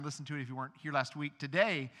Listen to it if you weren't here last week.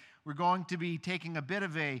 Today, we're going to be taking a bit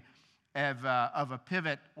of a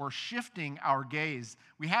pivot or shifting our gaze.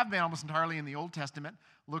 We have been almost entirely in the Old Testament,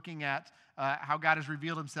 looking at how God has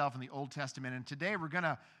revealed himself in the Old Testament. And today, we're going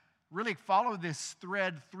to really follow this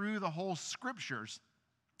thread through the whole Scriptures.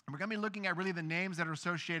 And we're going to be looking at really the names that are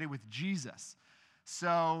associated with Jesus.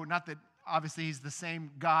 So, not that obviously he's the same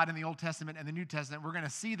God in the Old Testament and the New Testament. We're going to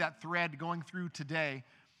see that thread going through today.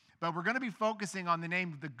 But we're going to be focusing on the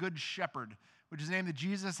name of the Good Shepherd, which is a name that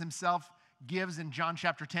Jesus himself gives in John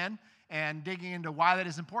chapter 10, and digging into why that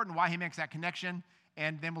is important, why he makes that connection.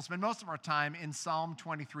 And then we'll spend most of our time in Psalm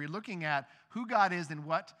 23, looking at who God is and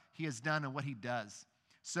what he has done and what he does.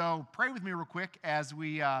 So pray with me real quick as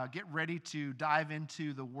we get ready to dive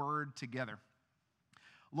into the Word together.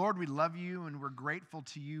 Lord, we love you and we're grateful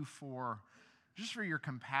to you for your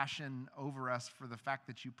compassion over us, for the fact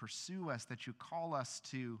that you pursue us, that you call us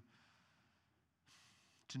to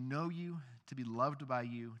know you, to be loved by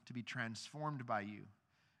you, to be transformed by you.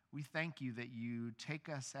 We thank you that you take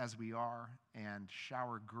us as we are and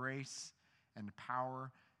shower grace and power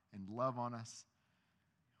and love on us.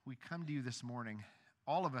 We come to you this morning,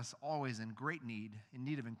 all of us always in great need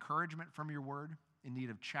of encouragement from your word, in need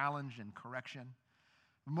of challenge and correction.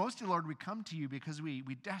 Mostly, Lord, we come to you because we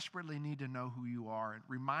desperately need to know who you are and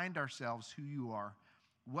remind ourselves who you are,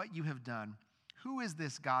 what you have done. Who is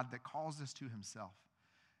this God that calls us to himself?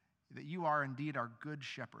 That you are indeed our good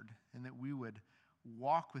shepherd, and that we would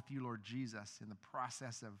walk with you, Lord Jesus, in the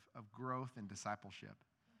process of growth and discipleship.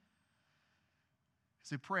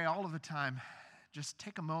 So we pray all of the time, just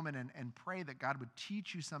take a moment and pray that God would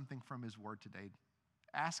teach you something from his word today.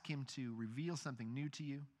 Ask him to reveal something new to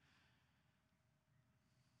you,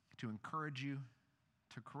 to encourage you,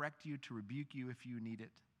 to correct you, to rebuke you if you need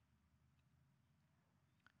it.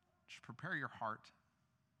 Just prepare your heart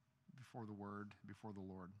before the word, before the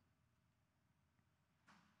Lord.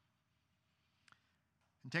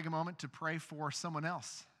 And take a moment to pray for someone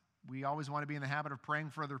else. We always want to be in the habit of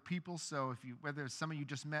praying for other people, so whether it's someone you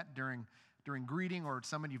just met during greeting, or it's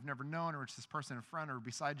someone you've never known, or it's this person in front or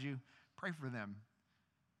beside you, pray for them.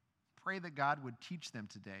 Pray that God would teach them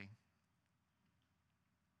today.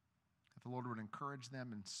 That the Lord would encourage them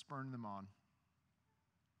and spurn them on.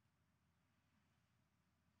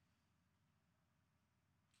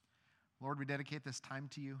 Lord, we dedicate this time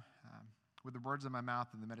to you. With the words of my mouth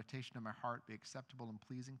and the meditation of my heart be acceptable and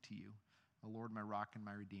pleasing to you, the Lord, my rock and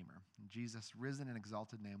my redeemer. In Jesus' risen and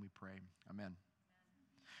exalted name we pray. Amen.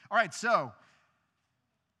 All right, so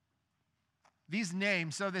these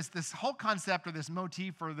names, so this whole concept or this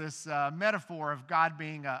motif or this metaphor of God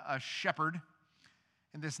being a shepherd,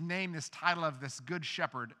 and this name, this title of this good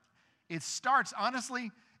shepherd, it starts, honestly,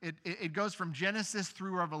 it goes from Genesis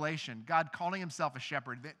through Revelation, God calling himself a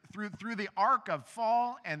shepherd. Through the arc of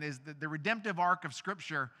fall and the redemptive arc of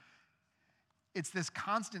Scripture, it's this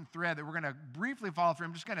constant thread that we're going to briefly follow through.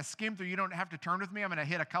 I'm just going to skim through. You don't have to turn with me. I'm going to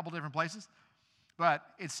hit a couple different places. But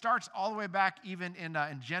it starts all the way back even in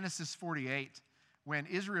Genesis 48 when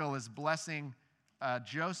Israel is blessing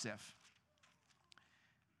Joseph.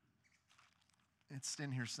 It's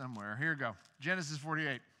in here somewhere. Here we go. Genesis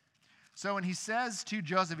 48. So when he says to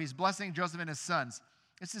Joseph, he's blessing Joseph and his sons.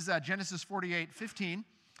 This is Genesis 48:15. It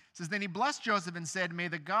says, then he blessed Joseph and said, may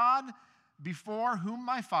the God before whom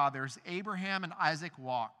my fathers, Abraham and Isaac,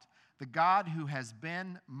 walked, the God who has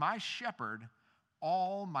been my shepherd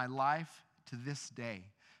all my life to this day.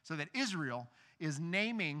 So that Israel is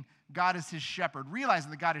naming God as his shepherd,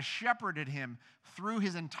 realizing that God has shepherded him through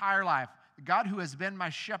his entire life. The God who has been my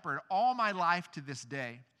shepherd all my life to this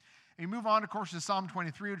day. And you move on, of course, to Psalm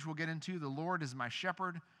 23, which we'll get into. The Lord is my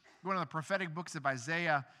shepherd. Go into the prophetic books of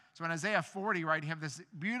Isaiah. So in Isaiah 40, right, you have this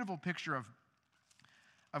beautiful picture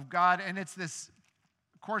of God. And it's this,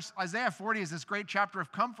 of course, Isaiah 40 is this great chapter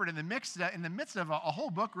of comfort in the midst of a whole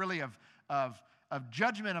book, really, of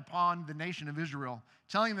judgment upon the nation of Israel,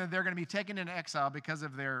 telling them that they're going to be taken into exile because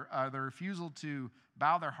of their refusal to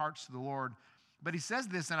bow their hearts to the Lord. But he says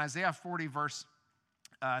this in Isaiah 40, verse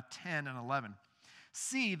 10 and 11.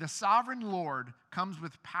 See, the sovereign Lord comes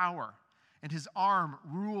with power, and his arm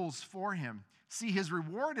rules for him. See, his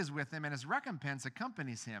reward is with him, and his recompense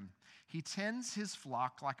accompanies him. He tends his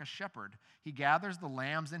flock like a shepherd. He gathers the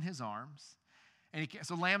lambs in his arms.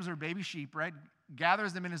 So lambs are baby sheep, right?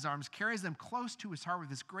 Gathers them in his arms, carries them close to his heart with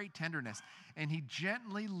this great tenderness, and he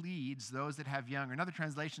gently leads those that have young. Another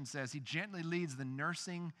translation says he gently leads the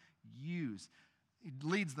nursing ewes. He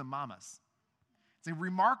leads the mamas. It's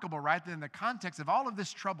remarkable, right, that in the context of all of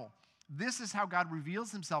this trouble, this is how God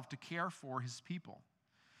reveals himself to care for his people.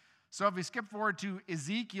 So if we skip forward to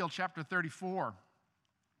Ezekiel chapter 34,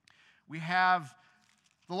 we have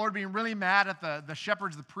the Lord being really mad at the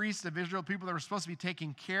shepherds, the priests of Israel, people that were supposed to be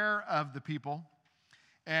taking care of the people.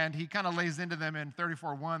 And he kind of lays into them in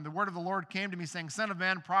 34:1. The word of the Lord came to me saying, Son of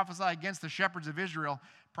man, prophesy against the shepherds of Israel.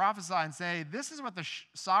 Prophesy and say, this is what the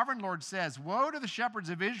sovereign Lord says. Woe to the shepherds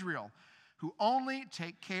of Israel who only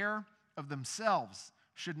take care of themselves.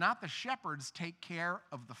 Should not the shepherds take care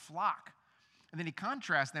of the flock? And then he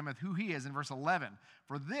contrasts them with who he is in verse 11.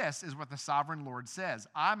 For this is what the sovereign Lord says.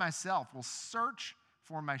 I myself will search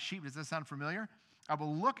for my sheep. Does that sound familiar? I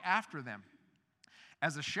will look after them.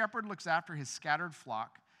 As a shepherd looks after his scattered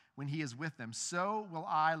flock when he is with them, so will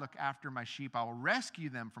I look after my sheep. I will rescue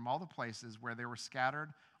them from all the places where they were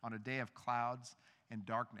scattered on a day of clouds and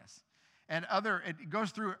darkness. And it goes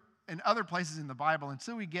through in other places in the Bible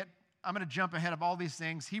until we get, I'm going to jump ahead of all these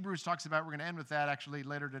things. Hebrews talks about, we're going to end with that actually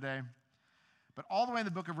later today. But all the way in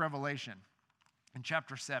the book of Revelation, in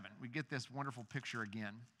chapter 7, we get this wonderful picture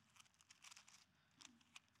again.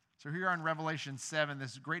 So here on Revelation 7,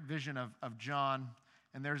 this great vision of John,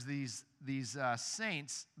 and there's these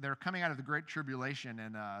saints that are coming out of the great tribulation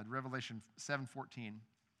in Revelation 7:14.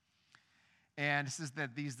 And it says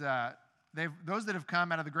that those that have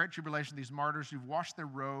come out of the great tribulation, these martyrs who've washed their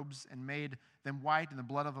robes and made them white in the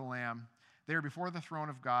blood of the Lamb, they are before the throne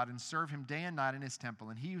of God and serve him day and night in his temple.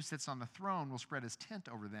 And he who sits on the throne will spread his tent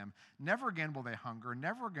over them. Never again will they hunger,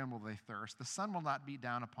 never again will they thirst. The sun will not beat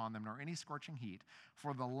down upon them, nor any scorching heat.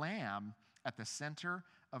 For the Lamb at the center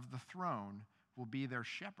of the throne will be their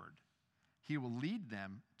shepherd. He will lead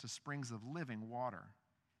them to springs of living water,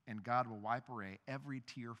 and God will wipe away every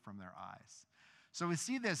tear from their eyes. So we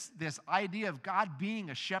see this idea of God being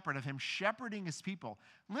a shepherd, of him shepherding his people,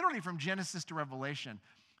 literally from Genesis to Revelation.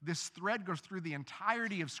 This thread goes through the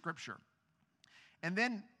entirety of Scripture. And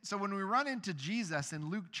then, so when we run into Jesus in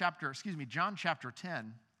John chapter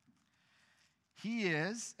 10, he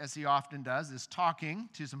is, as he often does, is talking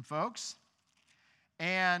to some folks,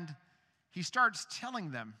 and he starts telling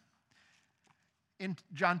them in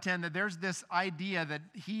John 10 that there's this idea that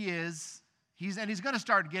he's going to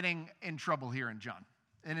start getting in trouble here in John.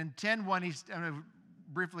 And in 10:1, I'm going to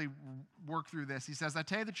briefly work through this. He says, I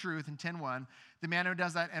tell you the truth, in 10:1, the man who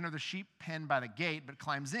does not enter the sheep pen by the gate, but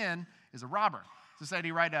climbs in, is a robber.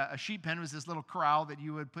 Society, right? A sheep pen was this little corral that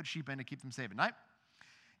you would put sheep in to keep them safe at night.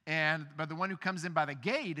 But the one who comes in by the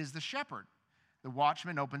gate is the shepherd. The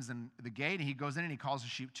watchman opens the gate, and he goes in and he calls the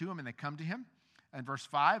sheep to him, and they come to him. And verse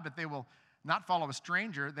 5, but they will not follow a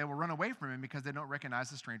stranger, they will run away from him because they don't recognize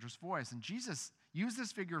the stranger's voice. And Jesus used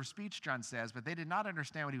this figure of speech, John says, but they did not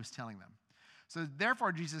understand what he was telling them. So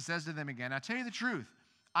therefore, Jesus says to them again, I tell you the truth,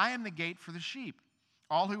 I am the gate for the sheep.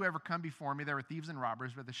 All who ever come before me, they were thieves and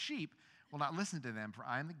robbers, but the sheep will not listen to them, for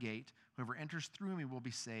I am the gate. Whoever enters through me will be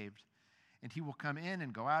saved. And he will come in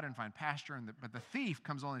and go out and find pasture. But the thief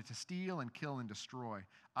comes only to steal and kill and destroy.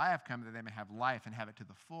 I have come that they may have life and have it to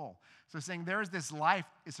the full. So saying there's this life,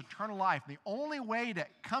 it's eternal life. The only way to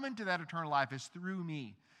come into that eternal life is through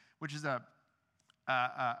me, which is a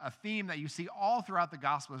theme that you see all throughout the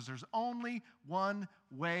Gospels. There's only one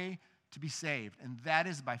way to be saved, and that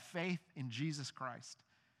is by faith in Jesus Christ.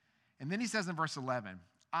 And then he says in verse 11,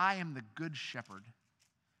 I am the good shepherd.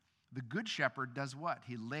 The good shepherd does what?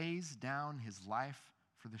 He lays down his life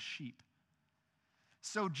for the sheep.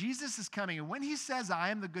 So Jesus is coming, and when he says, I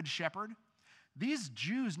am the good shepherd, these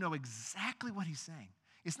Jews know exactly what he's saying.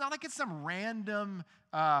 It's not like it's some random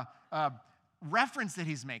reference that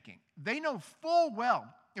he's making. They know full well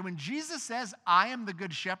that when Jesus says, I am the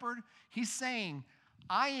good shepherd, he's saying,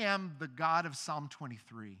 I am the God of Psalm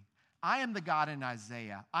 23. I am the God in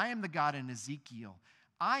Isaiah. I am the God in Ezekiel.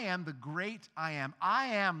 I am the great I am. I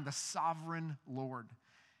am the sovereign Lord.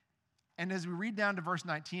 And as we read down to verse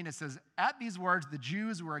 19, it says, at these words, the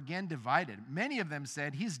Jews were again divided. Many of them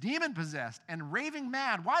said, he's demon-possessed and raving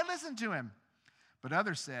mad. Why listen to him? But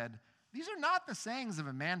others said, these are not the sayings of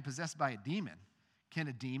a man possessed by a demon. Can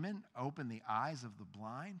a demon open the eyes of the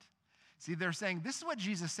blind? See, they're saying, this is what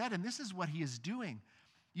Jesus said, and this is what he is doing.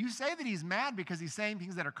 You say that he's mad because he's saying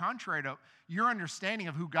things that are contrary to your understanding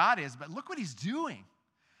of who God is, but look what he's doing.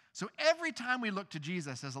 So every time we look to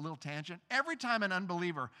Jesus as a little tangent, every time an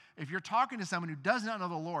unbeliever, if you're talking to someone who does not know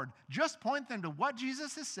the Lord, just point them to what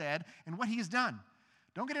Jesus has said and what he's done.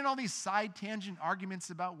 Don't get in all these side tangent arguments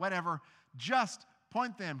about whatever. Just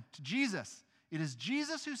point them to Jesus. It is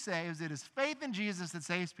Jesus who saves. It is faith in Jesus that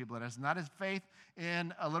saves people. It is not his faith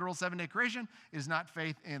in a literal 7-day creation. It is not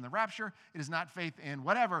faith in the rapture. It is not faith in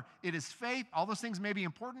whatever. It is faith. All those things may be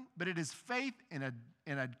important, but it is faith in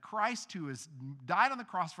a Christ who has died on the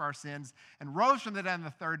cross for our sins and rose from the dead on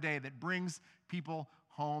the third day that brings people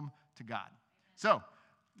home to God. So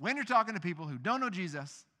when you're talking to people who don't know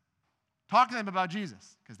Jesus, Talk to them about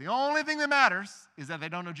Jesus, because the only thing that matters is that they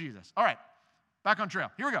don't know Jesus. All right, back on trail.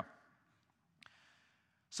 Here we go.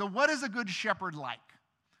 So what is a good shepherd like?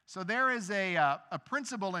 So there is a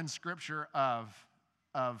principle in Scripture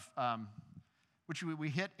which we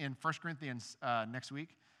hit in 1 Corinthians next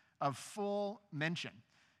week, of full mention.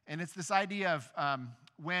 And it's this idea of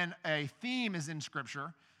when a theme is in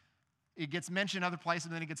Scripture, it gets mentioned other places,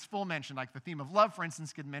 and then it gets full mention. Like the theme of love, for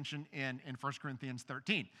instance, gets mentioned in 1 Corinthians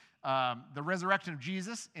 13. The resurrection of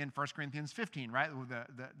Jesus in 1 Corinthians 15, right?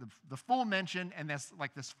 The full mention, and that's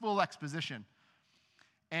like this full exposition.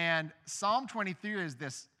 And Psalm 23 is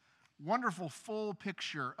this wonderful full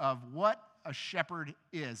picture of what a shepherd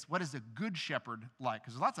is. What is a good shepherd like?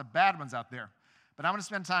 Because there's lots of bad ones out there. But I'm going to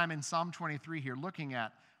spend time in Psalm 23 here looking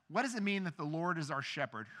at what does it mean that the Lord is our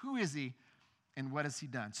shepherd? Who is he, and what has he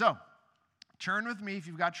done? So, turn with me if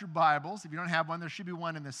you've got your Bibles. If you don't have one, there should be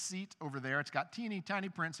one in the seat over there. It's got teeny, tiny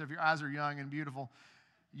print, so if your eyes are young and beautiful,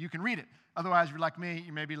 you can read it. Otherwise, if you're like me,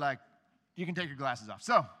 you may be like, you can take your glasses off.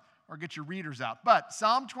 So, or get your readers out. But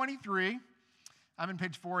Psalm 23, I'm in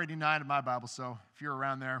page 489 of my Bible, so if you're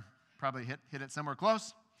around there, probably hit it somewhere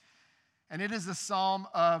close. And it is the Psalm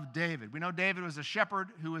of David. We know David was a shepherd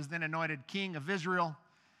who was then anointed king of Israel.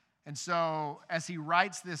 And so as he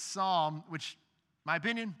writes this psalm, which, my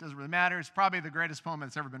opinion, doesn't really matter, it's probably the greatest poem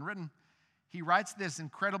that's ever been written. He writes this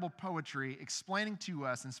incredible poetry explaining to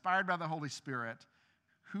us, inspired by the Holy Spirit,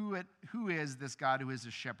 who is this God who is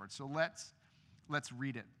a shepherd. So let's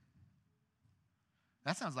read it.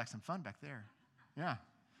 That sounds like some fun back there. Yeah,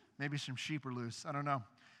 maybe some sheep are loose. I don't know.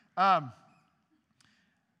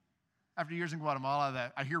 After years in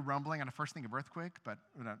Guatemala, I hear rumbling, and I first think of earthquake, but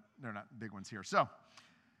they're not big ones here. So,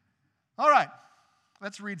 all right,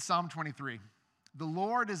 let's read Psalm 23. The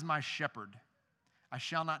Lord is my shepherd. I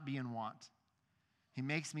shall not be in want. He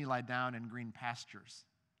makes me lie down in green pastures.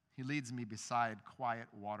 He leads me beside quiet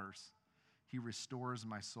waters. He restores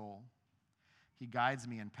my soul. He guides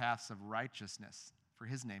me in paths of righteousness for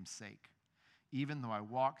his name's sake. Even though I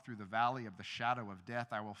walk through the valley of the shadow of death,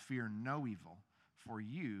 I will fear no evil, for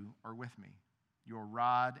you are with me. Your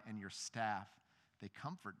rod and your staff, they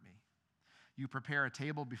comfort me. You prepare a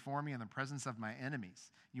table before me in the presence of my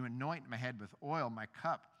enemies. You anoint my head with oil. My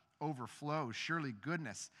cup overflows. Surely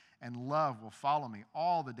goodness and love will follow me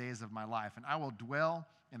all the days of my life, and I will dwell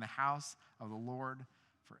in the house of the Lord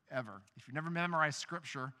forever. If you've never memorized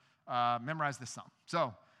Scripture, memorize this psalm.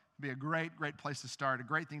 So it'd be a great, great place to start, a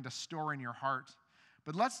great thing to store in your heart.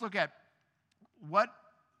 But let's look at what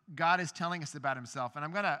God is telling us about himself. And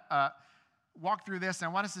I'm going to walk through this, and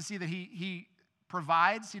I want us to see that he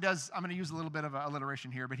provides. He does, I'm going to use a little bit of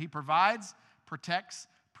alliteration here, but he provides, protects,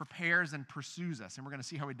 prepares, and pursues us. And we're going to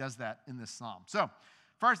see how he does that in this psalm. So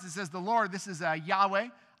first it says, the Lord, this is Yahweh,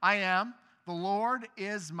 I am. The Lord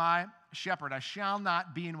is my shepherd. I shall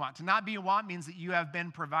not be in want. To not be in want means that you have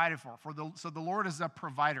been provided for. So the Lord is a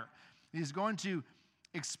provider. He's going to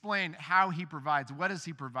explain how he provides. What does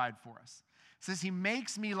he provide for us? It says, he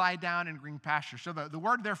makes me lie down in green pastures. So the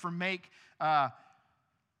word there for make,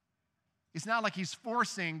 it's not like he's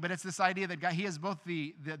forcing, but it's this idea that God, he is both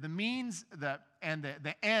the means and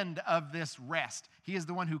the end of this rest. He is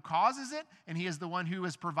the one who causes it, and he is the one who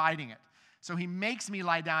is providing it. So he makes me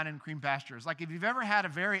lie down in green pastures. Like if you've ever had a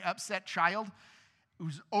very upset child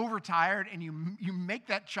who's overtired, and you make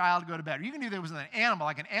that child go to bed. Or you can do that with an animal,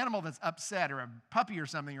 like an animal that's upset, or a puppy or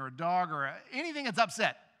something, or a dog, or anything that's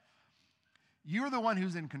upset. You're the one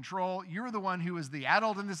who's in control. You're the one who is the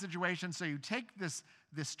adult in this situation. So you take this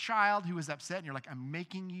child who is upset, and you're like, I'm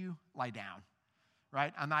making you lie down,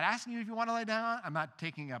 right? I'm not asking you if you want to lie down. I'm not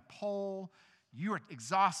taking a poll. You are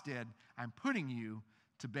exhausted. I'm putting you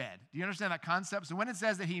to bed. Do you understand that concept? So when it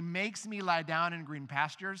says that he makes me lie down in green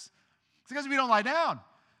pastures, it's because we don't lie down.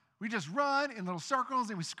 We just run in little circles,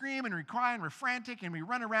 and we scream and we cry and we're frantic and we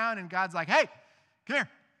run around, and God's like, hey, come here.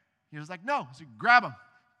 He was like, no. So grab him,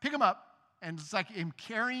 pick him up, and it's like him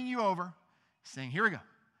carrying you over, saying, here we go.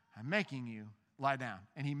 I'm making you lie down.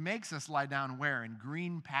 And he makes us lie down where? In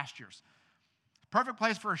green pastures. Perfect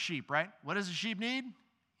place for a sheep, right? What does a sheep need?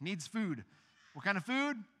 He needs food. What kind of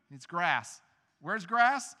food? He needs grass. Where's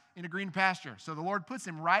grass? In a green pasture. So the Lord puts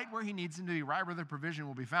him right where he needs him to be, right where the provision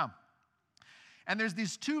will be found. And there's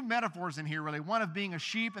these two metaphors in here, really. One of being a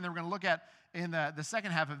sheep, and then we're going to look at in the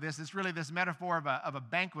second half of this, it's really this metaphor of a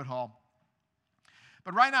banquet hall.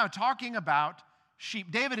 But right now, talking about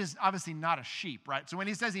sheep, David is obviously not a sheep, right? So when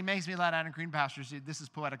he says he makes me lie down in green pastures, this is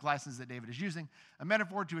poetic license that David is using, a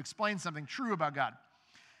metaphor to explain something true about God.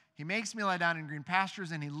 He makes me lie down in green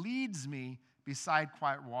pastures, and he leads me beside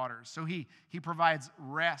quiet waters. So he provides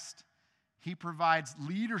rest. He provides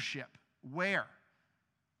leadership. Where?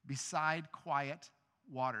 beside quiet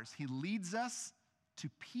waters. He leads us to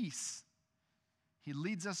peace. He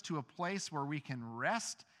leads us to a place where we can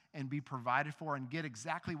rest and be provided for and get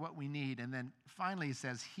exactly what we need. And then finally, he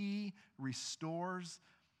says, he restores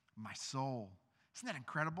my soul. Isn't that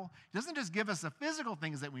incredible? He doesn't just give us the physical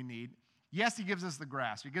things that we need. Yes, he gives us the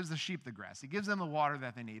grass. He gives the sheep the grass. He gives them the water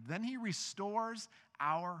that they need. Then he restores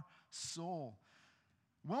our soul.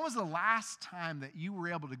 When was the last time that you were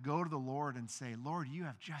able to go to the Lord and say, Lord, you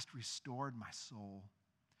have just restored my soul?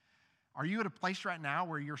 Are you at a place right now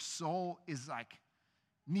where your soul is like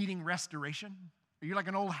needing restoration? Are you like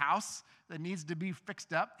an old house that needs to be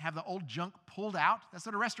fixed up, have the old junk pulled out? That's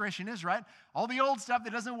what a restoration is, right? All the old stuff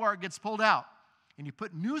that doesn't work gets pulled out, and you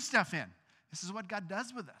put new stuff in. This is what God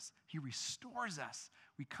does with us. He restores us.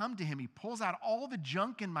 We come to him. He pulls out all the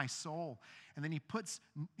junk in my soul, and then he puts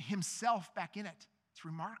himself back in it. It's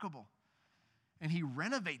remarkable. And he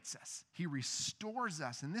renovates us. He restores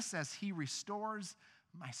us. And this says he restores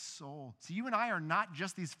my soul. So you and I are not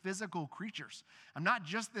just these physical creatures. I'm not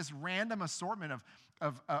just this random assortment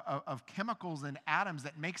of chemicals and atoms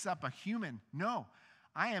that makes up a human. No,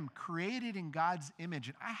 I am created in God's image,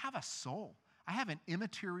 and I have a soul. I have an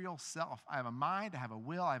immaterial self. I have a mind, I have a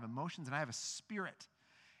will, I have emotions, and I have a spirit.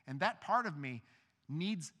 And that part of me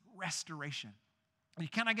needs restoration. You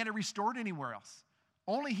cannot get it restored anywhere else.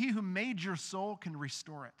 Only he who made your soul can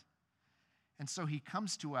restore it. And so he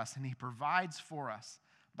comes to us and he provides for us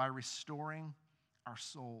by restoring our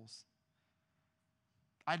souls.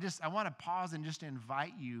 I want to pause and just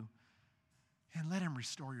invite you and let him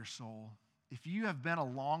restore your soul. If you have been a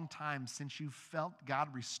long time since you felt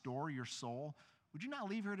God restore your soul, would you not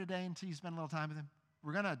leave here today until you spend a little time with him?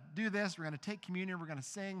 We're going to do this. We're going to take communion. We're going to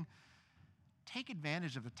sing. Take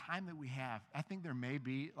advantage of the time that we have. I think there may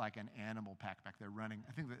be like an animal pack back there running.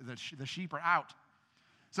 I think the sheep are out.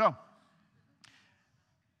 So,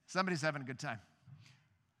 somebody's having a good time.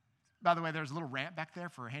 By the way, there's a little ramp back there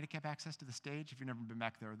for handicap access to the stage. If you've never been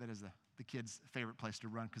back there, that is the kids' favorite place to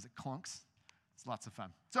run because it clunks. It's lots of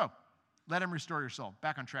fun. So, let him restore your soul.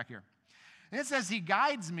 Back on track here. And it says, he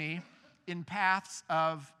guides me in paths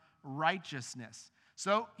of righteousness.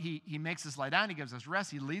 So he makes us lie down. He gives us rest.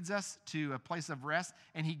 He leads us to a place of rest.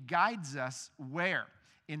 And he guides us where?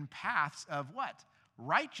 In paths of what?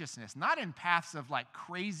 Righteousness. Not in paths of like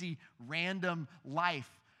crazy, random life,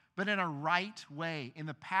 but in a right way. In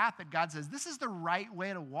the path that God says, this is the right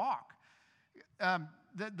way to walk.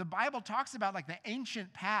 The Bible talks about like the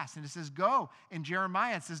ancient past, and it says go. In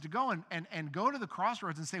Jeremiah, it says to go and go to the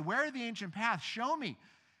crossroads and say, where are the ancient paths? Show me,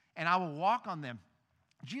 and I will walk on them.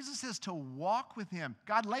 Jesus says to walk with him.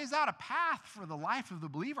 God lays out a path for the life of the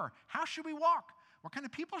believer. How should we walk? What kind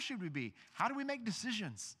of people should we be? How do we make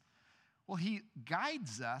decisions? Well, he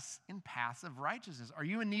guides us in paths of righteousness. Are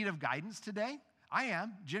you in need of guidance today? I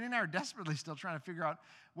am. Jenny and I are desperately still trying to figure out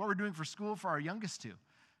what we're doing for school for our youngest two.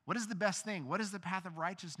 What is the best thing? What is the path of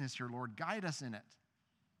righteousness here, Lord? Guide us in it.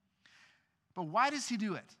 But why does he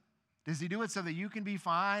do it? Does he do it so that you can be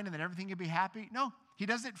fine and that everything can be happy? No, he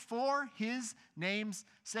does it for his name's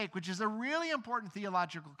sake, which is a really important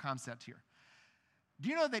theological concept here. Do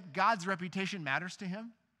you know that God's reputation matters to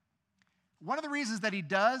him? One of the reasons that he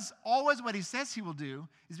does always what he says he will do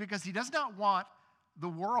is because he does not want the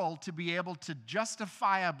world to be able to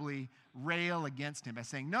justifiably rail against him by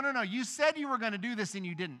saying, no, you said you were going to do this and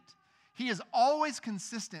you didn't. He is always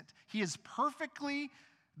consistent. He is perfectly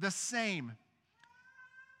the same.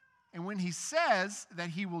 And when he says that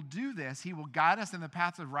he will do this, he will guide us in the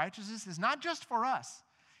paths of righteousness, it's not just for us.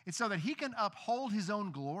 It's so that he can uphold his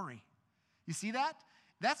own glory. You see that?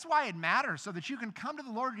 That's why it matters, so that you can come to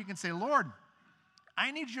the Lord and you can say, Lord,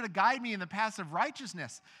 I need you to guide me in the paths of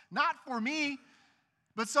righteousness, not for me,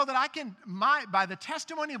 but so that I can, by the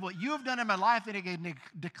testimony of what you have done in my life, and I can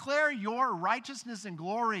declare your righteousness and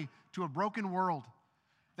glory to a broken world.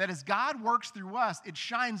 That as God works through us, it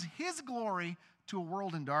shines his glory to a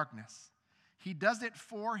world in darkness. He does it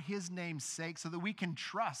for his name's sake so that we can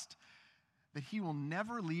trust that he will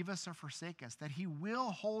never leave us or forsake us, that he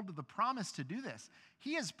will hold to the promise to do this.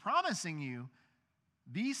 He is promising you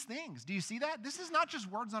these things. Do you see that? This is not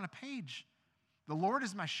just words on a page. The Lord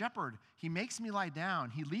is my shepherd. He makes me lie down.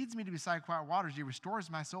 He leads me to beside quiet waters. He restores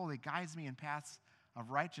my soul. He guides me in paths of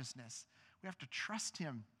righteousness. We have to trust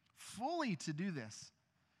him fully to do this.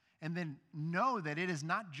 And then know that it is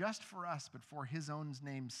not just for us, but for his own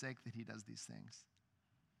name's sake that he does these things.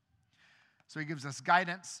 So he gives us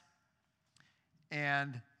guidance.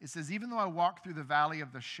 And it says, even though I walk through the valley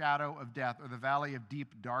of the shadow of death, or the valley of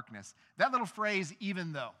deep darkness. That little phrase,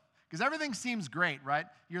 even though, Because everything seems great, right?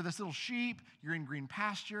 You're this little sheep, you're in green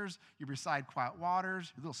pastures, you're beside quiet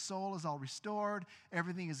waters, your little soul is all restored,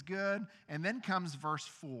 everything is good. And then comes verse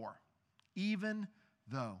 4. Even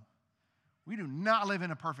though we do not live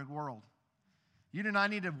in a perfect world. You do not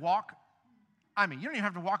need to walk. You don't even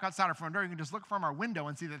have to walk outside our front door. You can just look from our window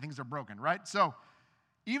and see that things are broken, right? So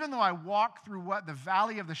even though I walk through what the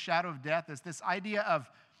valley of the shadow of death is, this idea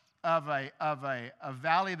of a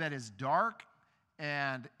valley that is dark,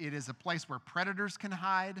 and it is a place where predators can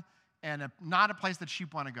hide, and not a place that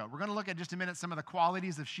sheep want to go. We're going to look at just a minute some of the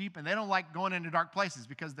qualities of sheep, and they don't like going into dark places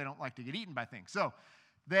because they don't like to get eaten by things. So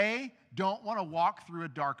they don't want to walk through a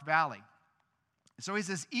dark valley. So he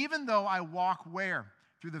says, even though I walk where?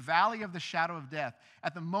 Through the valley of the shadow of death.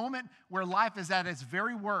 At the moment where life is at its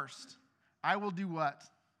very worst, I will do what?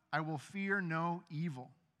 I will fear no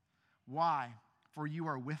evil. Why? For you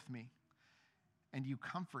are with me, and you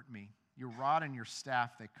comfort me. Your rod and your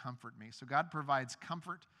staff, they comfort me. So God provides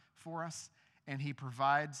comfort for us, and he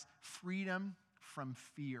provides freedom from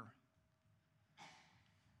fear.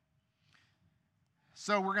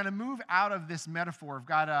 So we're going to move out of this metaphor of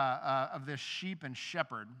God, of this sheep and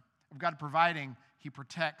shepherd, of God providing. He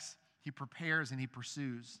protects, he prepares, and he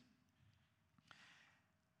pursues.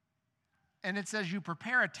 And it says you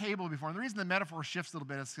prepare a table before. And the reason the metaphor shifts a little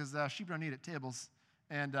bit is because sheep don't eat at tables,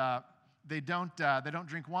 and they don't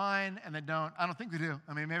drink wine, and I don't think they do.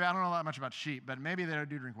 Maybe I don't know that much about sheep, but maybe they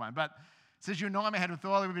do drink wine. But it says you anoint my head with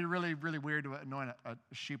oil. It would be really, really weird to anoint a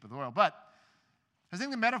sheep with oil. But I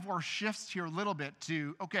think the metaphor shifts here a little bit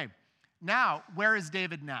to, okay, now, where is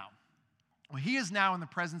David now? Well, he is now in the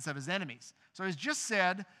presence of his enemies. So he's just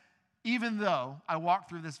said, even though I walk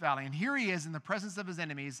through this valley. And here he is in the presence of his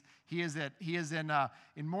enemies. He is in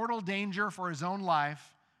mortal danger for his own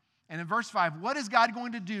life. And in verse 5, what is God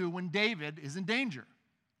going to do when David is in danger?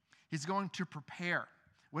 He's going to prepare.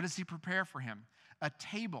 What does he prepare for him? A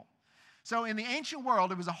table. So in the ancient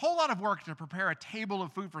world, it was a whole lot of work to prepare a table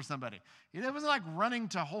of food for somebody. It wasn't like running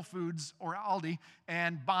to Whole Foods or Aldi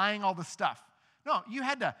and buying all the stuff. No, you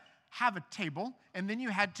had to have a table, and then you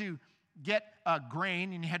had to get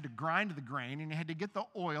grain, and you had to grind the grain, and you had to get the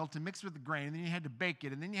oil to mix with the grain, and then you had to bake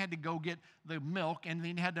it, and then you had to go get the milk, and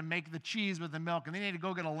then you had to make the cheese with the milk, and then you had to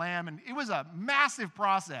go get a lamb, and it was a massive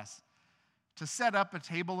process to set up a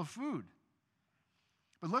table of food.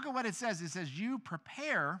 But look at what it says. It says, you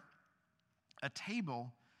prepare a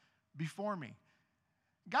table before me.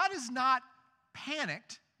 God is not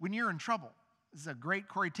panicked when you're in trouble. This is a great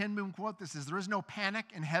Corrie ten Boom quote. This is, there is no panic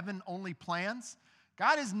in heaven, only plans.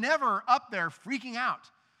 God is never up there freaking out.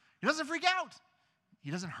 He doesn't freak out.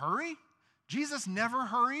 He doesn't hurry. Jesus never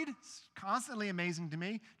hurried. It's constantly amazing to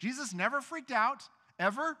me. Jesus never freaked out,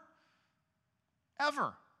 ever.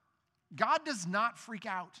 Ever. God does not freak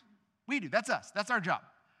out. We do. That's us. That's our job.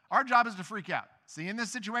 Our job is to freak out. See, in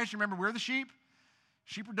this situation, remember, we're the sheep.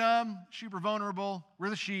 Sheep are dumb. Sheep are vulnerable. We're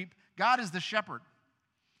the sheep. God is the shepherd.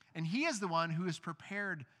 And he is the one who has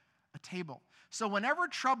prepared a table. So whenever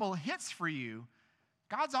trouble hits for you,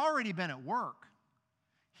 God's already been at work.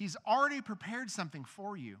 He's already prepared something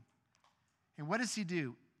for you. And what does he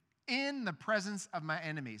do? In the presence of my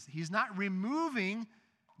enemies. He's not removing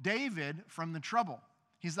David from the trouble.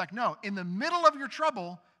 He's like, no, in the middle of your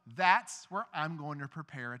trouble, that's where I'm going to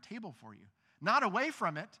prepare a table for you. Not away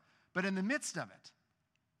from it, but in the midst of it.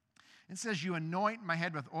 It says, you anoint my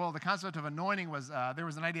head with oil. The concept of anointing was, there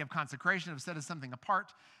was an idea of consecration, of setting something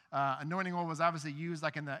apart. Anointing oil was obviously used,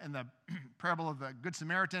 like in the parable of the Good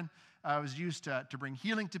Samaritan. It was used to bring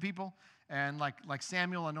healing to people. And like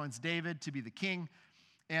Samuel anoints David to be the king.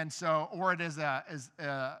 And so, or it is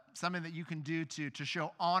something that you can do to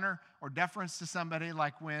show honor or deference to somebody,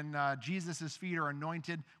 like when Jesus' feet are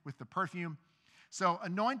anointed with the perfume. So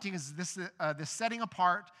anointing is this setting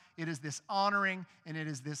apart, it is this honoring, and it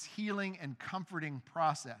is this healing and comforting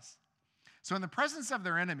process. So in the presence of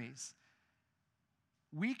their enemies,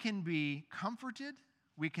 we can be comforted,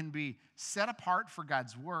 we can be set apart for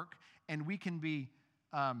God's work, and we can be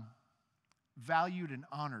valued and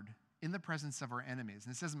honored in the presence of our enemies.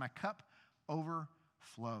 And it says, my cup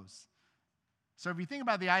overflows. So if you think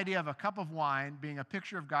about the idea of a cup of wine being a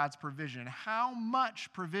picture of God's provision, how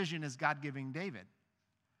much provision is God giving David?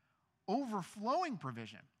 Overflowing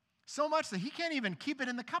provision. So much that he can't even keep it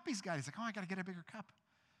in the cup he's got. He's like, oh, I got to get a bigger cup.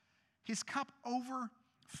 His cup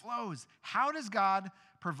overflows. How does God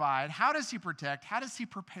provide? How does he protect? How does he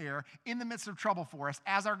prepare in the midst of trouble for us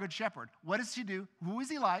as our good shepherd? What does he do? Who is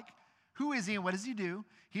he like? Who is he and what does he do?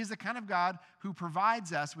 He is the kind of God who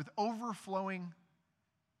provides us with overflowing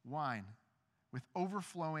wine, with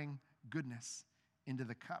overflowing goodness into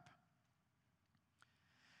the cup.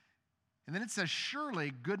 And then it says,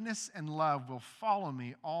 surely goodness and love will follow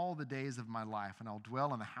me all the days of my life, and I'll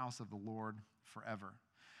dwell in the house of the Lord forever.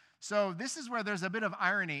 So this is where there's a bit of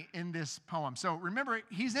irony in this poem. So remember,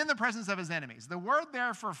 he's in the presence of his enemies. The word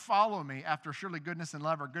there for follow me after surely goodness and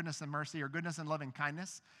love, or goodness and mercy, or goodness and loving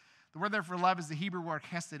kindness, the word there for love is the Hebrew word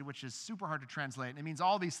chesed, which is super hard to translate. It means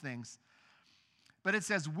all these things. But it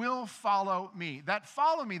says, will follow me. That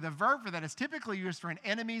follow me, the verb for that is typically used for an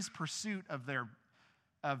enemy's pursuit of their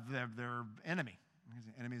enemy.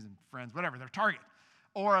 Enemies and friends, whatever, their target.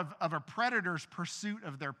 Or of a predator's pursuit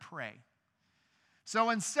of their prey.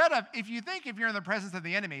 So instead of, if you're in the presence of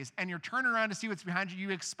the enemies and you're turning around to see what's behind you,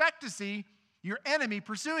 you expect to see your enemy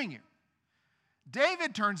pursuing you.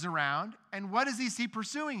 David turns around, and what does he see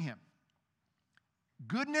pursuing him?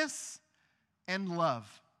 Goodness and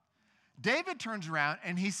love. David turns around,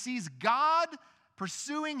 and he sees God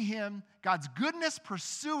pursuing him, God's goodness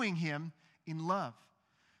pursuing him in love.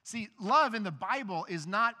 See, love in the Bible is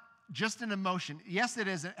not just an emotion. Yes, it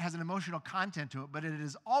has an emotional content to it, but it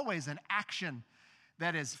is always an action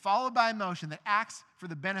that is followed by emotion that acts for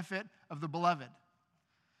the benefit of the beloved.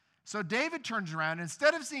 So David turns around, and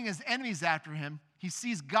instead of seeing his enemies after him, he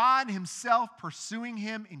sees God himself pursuing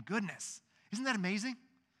him in goodness. Isn't that amazing?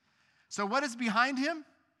 So what is behind him?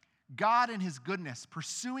 God and his goodness,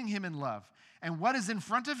 pursuing him in love. And what is in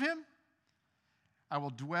front of him? I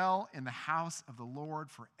will dwell in the house of the Lord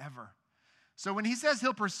forever. So when he says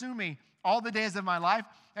he'll pursue me all the days of my life,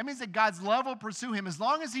 that means that God's love will pursue him. As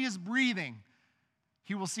long as he is breathing,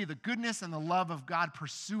 he will see the goodness and the love of God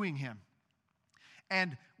pursuing him.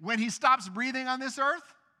 And when he stops breathing on this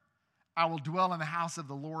earth, I will dwell in the house of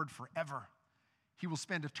the Lord forever. He will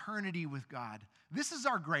spend eternity with God. This is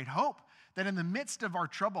our great hope, that in the midst of our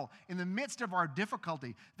trouble, in the midst of our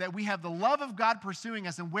difficulty, that we have the love of God pursuing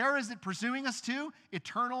us. And where is it pursuing us to?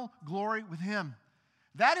 Eternal glory with him.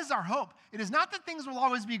 That is our hope. It is not that things will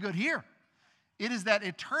always be good here. It is that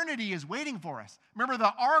eternity is waiting for us. Remember,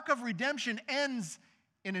 the arc of redemption ends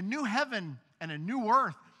in a new heaven and a new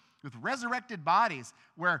earth with resurrected bodies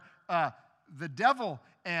where the devil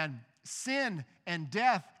and sin and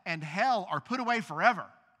death and hell are put away forever,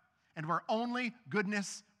 and where only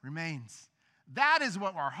goodness remains. That is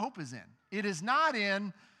what our hope is in. It is not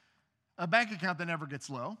in a bank account that never gets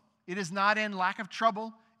low. It is not in lack of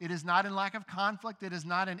trouble. It is not in lack of conflict. It is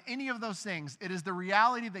not in any of those things. It is the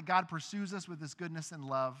reality that God pursues us with his goodness and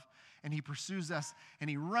love, and he pursues us, and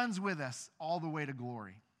he runs with us all the way to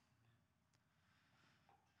glory.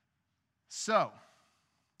 So,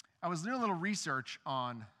 I was doing a little research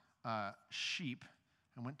on sheep.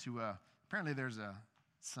 I went to, apparently there's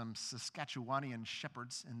some Saskatchewanian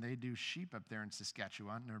shepherds, and they do sheep up there in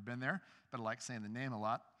Saskatchewan. Never been there, but I like saying the name a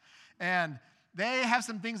lot. And they have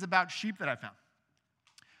some things about sheep that I found.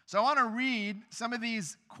 So I want to read some of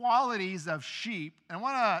these qualities of sheep, and I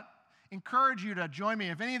want to encourage you to join me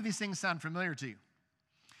if any of these things sound familiar to you.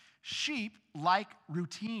 Sheep like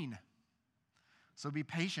routine, so be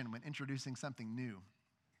patient when introducing something new.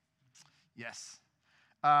 Yes.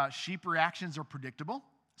 Sheep reactions are predictable,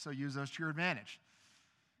 so use those to your advantage.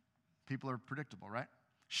 People are predictable, right?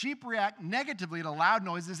 Sheep react negatively to loud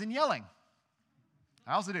noises and yelling.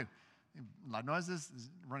 I also do. Loud noises,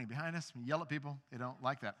 running behind us, we yell at people. They don't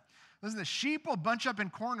like that. Listen, the sheep will bunch up in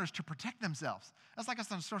corners to protect themselves. That's like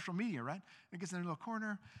us on social media, right? It gets in a little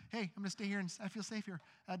corner. Hey, I'm going to stay here and I feel safe here.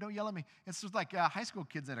 Don't yell at me. It's just like high school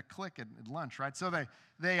kids at a clique at lunch, right? So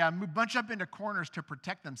they bunch up into corners to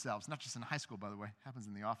protect themselves. Not just in high school, by the way. Happens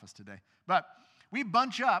in the office today. But we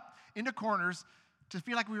bunch up into corners to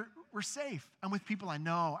feel like we're safe. I'm with people I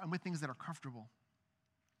know. I'm with things that are comfortable.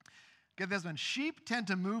 Get this one. Sheep tend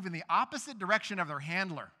to move in the opposite direction of their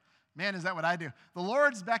handler. Man, is that what I do? The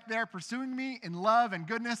Lord's back there pursuing me in love and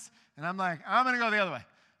goodness, and I'm like, I'm going to go the other way.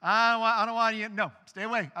 I don't want you. No, stay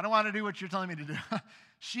away. I don't want to do what you're telling me to do.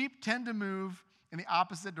 Sheep tend to move in the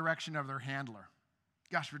opposite direction of their handler.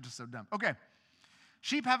 Gosh, we're just so dumb. Okay.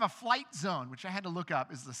 Sheep have a flight zone, which I had to look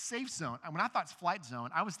up, is the safe zone. And when I thought flight zone,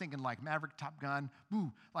 I was thinking like Maverick, Top Gun,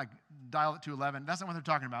 like dial it to 11. That's not what they're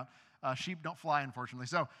talking about. Sheep don't fly, unfortunately.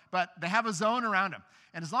 But they have a zone around them.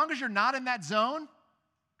 And as long as you're not in that zone,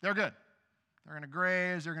 they're good. They're going to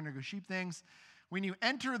graze. They're going to go sheep things. When you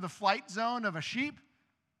enter the flight zone of a sheep,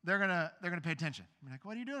 they're going to pay attention. You're like,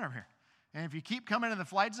 what are you doing over here? And if you keep coming in the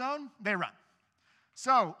flight zone, they run.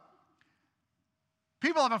 So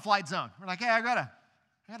people have a flight zone. We're like, hey, I got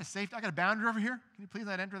a boundary over here. Can you please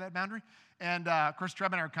not enter that boundary? And, of course,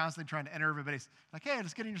 Treb and I are constantly trying to enter everybody's. Like, hey,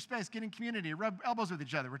 let's get in your space, get in community, rub elbows with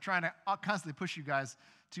each other. We're trying to constantly push you guys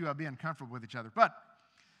to be uncomfortable with each other. But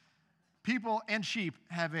people and sheep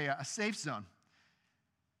have a safe zone.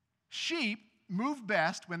 Sheep move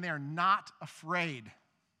best when they are not afraid.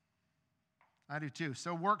 I do too.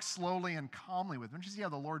 So work slowly and calmly with them. Don't you see how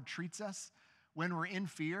the Lord treats us when we're in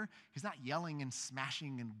fear? He's not yelling and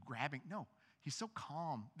smashing and grabbing. No, he's so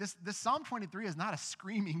calm. This Psalm 23 is not a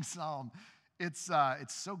screaming psalm. It's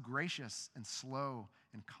so gracious and slow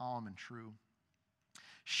and calm and true.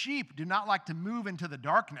 Sheep do not like to move into the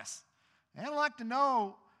darkness. They don't like to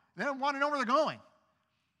know, they don't want to know where they're going.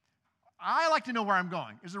 I like to know where I'm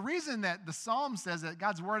going. There's a reason that the psalm says that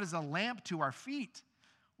God's word is a lamp to our feet.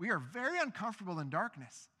 We are very uncomfortable in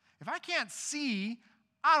darkness. If I can't see,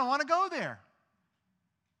 I don't want to go there.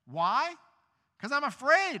 Why? Because I'm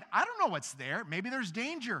afraid. I don't know what's there. Maybe there's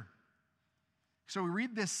danger. So we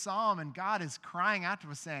read this psalm, and God is crying out to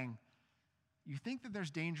us saying, you think that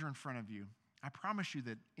there's danger in front of you. I promise you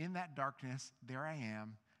that in that darkness, there I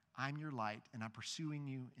am. I'm your light, and I'm pursuing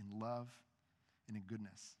you in love and in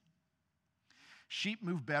goodness. Sheep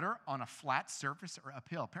move better on a flat surface or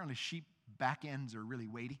uphill. Apparently, sheep back ends are really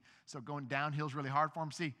weighty, so going downhill is really hard for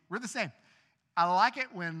them. See, we're the same. I like it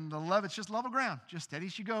when it's just level ground, just steady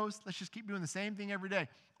she goes. Let's just keep doing the same thing every day.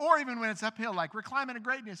 Or even when it's uphill, like we're climbing a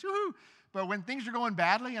greatness, woohoo! But when things are going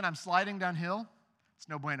badly and I'm sliding downhill, it's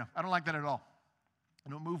no bueno. I don't like that at all. I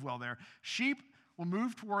don't move well there. Sheep will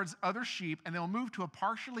move towards other sheep, and they'll move to a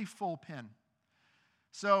partially full pen.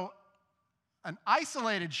 So an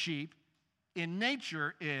isolated sheep in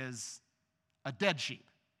nature is a dead sheep,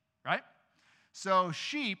 right? So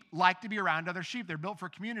sheep like to be around other sheep. They're built for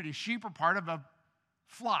community. Sheep are part of a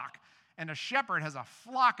flock, and a shepherd has a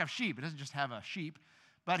flock of sheep. It doesn't just have a sheep,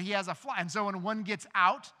 but he has a flock. And so when one gets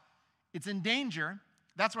out, it's in danger.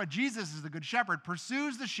 That's why Jesus is the good shepherd,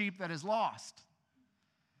 pursues the sheep that is lost.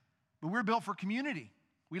 But we're built for community.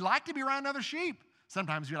 We like to be around other sheep.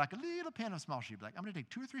 Sometimes you're like a little pen of small sheep. Like, I'm going to take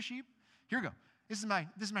 2 or 3 sheep. Here we go. This is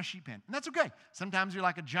my sheep pen. And that's okay. Sometimes you're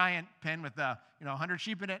like a giant pen with 100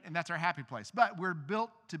 sheep in it, and that's our happy place. But we're built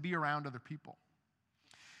to be around other people.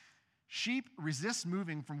 Sheep resist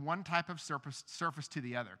moving from one type of surface to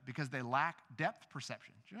the other because they lack depth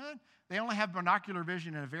perception. They only have binocular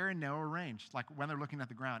vision in a very narrow range, like when they're looking at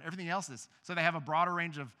the ground. Everything else is. So they have a broader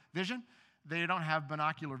range of vision. They don't have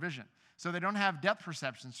binocular vision. So they don't have depth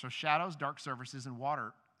perception, so shadows, dark surfaces, and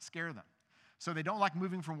water scare them. So they don't like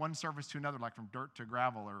moving from one surface to another, like from dirt to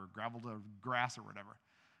gravel or gravel to grass or whatever.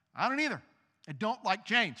 I don't either. I don't like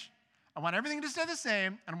change. I want everything to stay the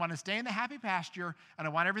same, and I want to stay in the happy pasture, and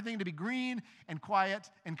I want everything to be green and quiet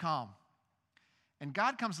and calm. And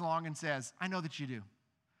God comes along and says, I know that you do.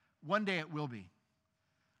 One day it will be.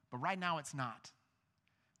 But right now it's not.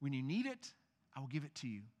 When you need it, I will give it to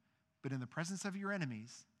you. But in the presence of your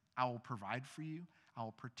enemies, I will provide for you. I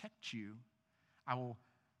will protect you. I will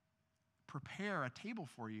prepare a table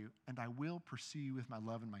for you, and I will pursue you with my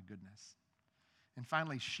love and my goodness. And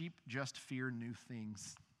finally, sheep just fear new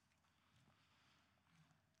things.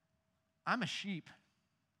 I'm a sheep.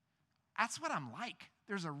 That's what I'm like.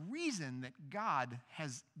 There's a reason that God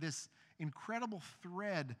has this incredible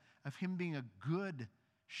thread of him being a good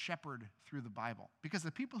shepherd through the Bible. Because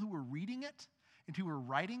the people who were reading it and who were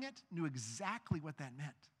writing it knew exactly what that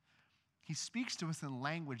meant. He speaks to us in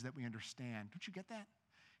language that we understand. Don't you get that?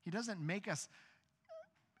 He doesn't make us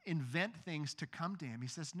invent things to come to him. He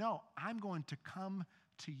says, no, I'm going to come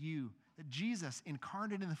to you. That Jesus,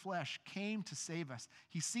 incarnate in the flesh, came to save us.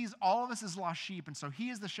 He sees all of us as lost sheep, and so he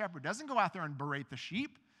is the shepherd. Doesn't go out there and berate the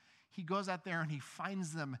sheep. He goes out there and he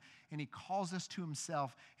finds them, and he calls us to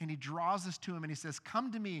himself, and he draws us to him, and he says,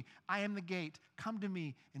 come to me, I am the gate. Come to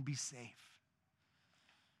me and be safe.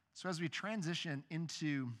 So as we transition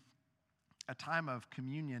into a time of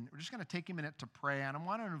communion, we're just going to take a minute to pray, and I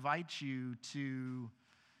want to invite you to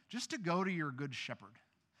just to go to your good shepherd.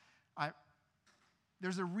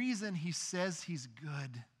 There's a reason he says he's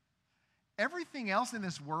good. Everything else in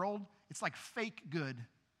this world, it's like fake good.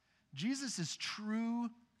 Jesus is true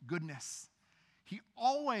goodness. He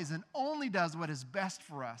always and only does what is best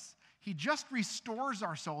for us. He just restores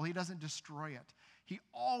our soul. He doesn't destroy it. He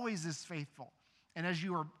always is faithful. And as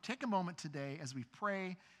you take a moment today, as we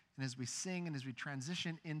pray and as we sing and as we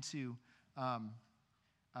transition into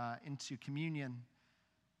communion,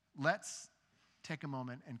 let's take a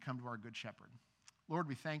moment and come to our good shepherd. Lord,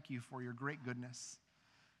 we thank you for your great goodness.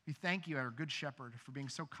 We thank you, our good shepherd, for being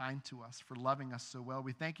so kind to us, for loving us so well.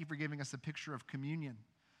 We thank you for giving us a picture of communion,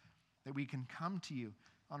 that we can come to you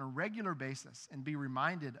on a regular basis and be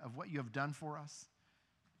reminded of what you have done for us.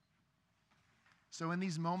 So in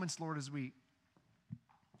these moments, Lord, as we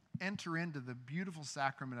enter into the beautiful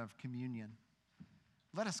sacrament of communion,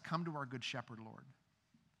 let us come to our good shepherd, Lord.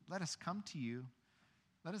 Let us come to you.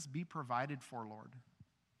 Let us be provided for, Lord.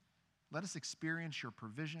 Let us experience your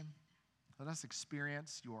provision. Let us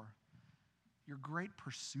experience your great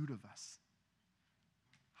pursuit of us,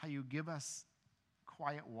 how you give us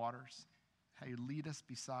quiet waters, how you lead us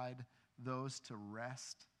beside those to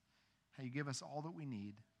rest, how you give us all that we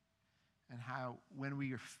need, and how when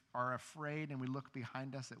we are afraid and we look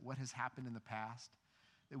behind us at what has happened in the past,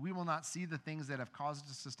 that we will not see the things that have caused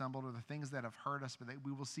us to stumble or the things that have hurt us, but that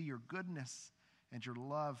we will see your goodness and your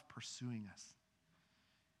love pursuing us.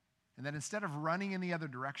 And that instead of running in the other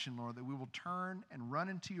direction, Lord, that we will turn and run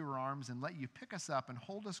into your arms and let you pick us up and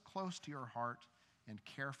hold us close to your heart and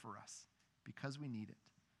care for us because we need it.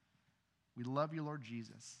 We love you, Lord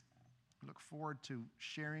Jesus. We look forward to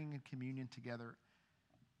sharing in communion together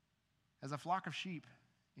as a flock of sheep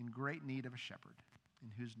in great need of a shepherd, in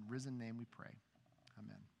whose risen name we pray.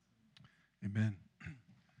 Amen. Amen.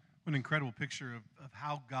 What an incredible picture of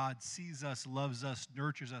how God sees us, loves us,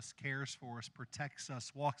 nurtures us, cares for us, protects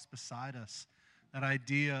us, walks beside us. That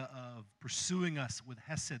idea of pursuing us with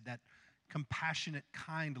hesed, that compassionate,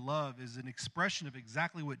 kind love, is an expression of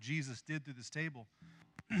exactly what Jesus did through this table.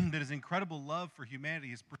 That his incredible love for humanity,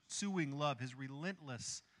 his pursuing love, his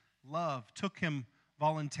relentless love took him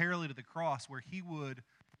voluntarily to the cross where he would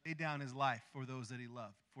lay down his life for those that he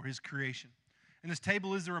loved, for his creation. And this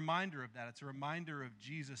table is a reminder of that. It's a reminder of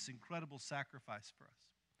Jesus' incredible sacrifice for us.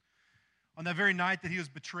 On that very night that he was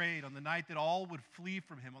betrayed, on the night that all would flee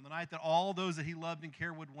from him, on the night that all those that he loved and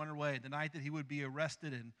cared would run away, the night that he would be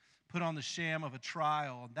arrested and put on the sham of a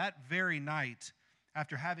trial, on that very night,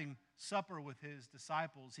 after having supper with his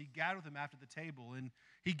disciples, he gathered with them after the table, and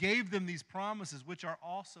he gave them these promises, which are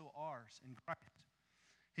also ours in Christ.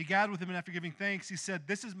 He gathered with them, and after giving thanks, he said,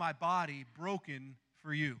 "This is my body broken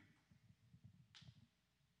for you."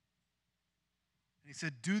 And he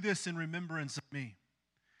said, "Do this in remembrance of me."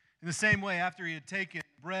 In the same way, after he had taken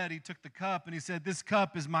bread, he took the cup, and he said, "This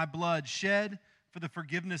cup is my blood shed for the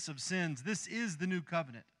forgiveness of sins. This is the new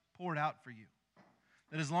covenant poured out for you."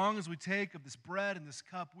 That as long as we take of this bread and this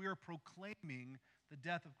cup, we are proclaiming the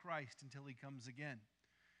death of Christ until he comes again.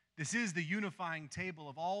 This is the unifying table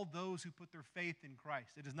of all those who put their faith in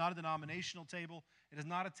Christ. It is not a denominational table. It is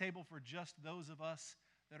not a table for just those of us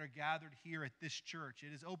that are gathered here at this church.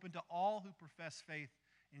 It is open to all who profess faith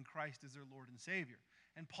in Christ as their Lord and Savior.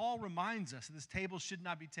 And Paul reminds us that this table should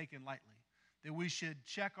not be taken lightly, that we should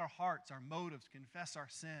check our hearts, our motives, confess our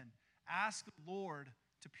sin, ask the Lord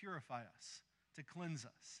to purify us, to cleanse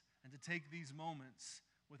us, and to take these moments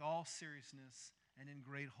with all seriousness and in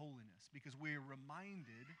great holiness, because we are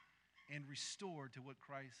reminded and restored to what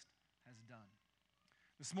Christ has done.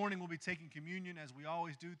 This morning we'll be taking communion as we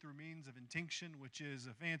always do through means of intinction, which is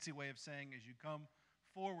a fancy way of saying as you come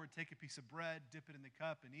forward, take a piece of bread, dip it in the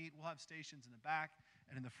cup, and eat. We'll have stations in the back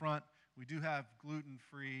and in the front. We do have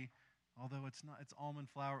gluten-free, although it's almond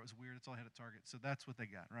flour. It was weird. It's all I had at Target. So that's what they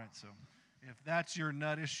got, right? So if that's your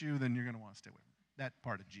nut issue, then you're going to want to stay away from that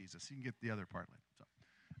part of Jesus. You can get the other part later.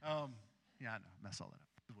 So, yeah, I know. Mess all that up.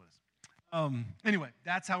 Is what it is. Anyway,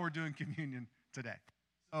 that's how we're doing communion today.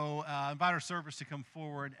 So invite our servers to come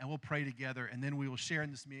forward, and we'll pray together, and then we will share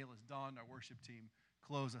in this meal as Dawn, our worship team,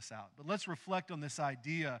 close us out. But let's reflect on this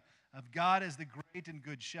idea of God as the great and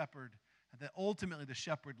good shepherd, and that ultimately the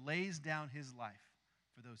shepherd lays down his life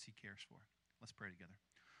for those he cares for. Let's pray together.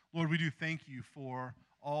 Lord, we do thank you for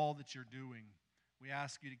all that you're doing. We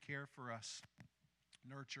ask you to care for us,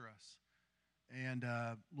 nurture us. And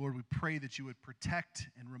Lord, we pray that you would protect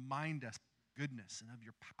and remind us of your goodness and of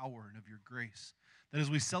your power and of your grace. That as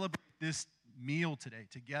we celebrate this meal today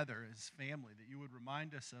together as family, that you would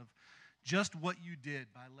remind us of just what you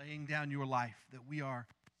did by laying down your life, that we are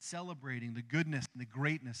celebrating the goodness and the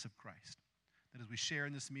greatness of Christ. That as we share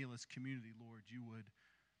in this meal as community, Lord, you would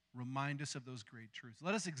remind us of those great truths.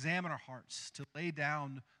 Let us examine our hearts to lay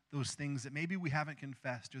down those things that maybe we haven't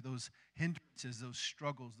confessed, or those hindrances, those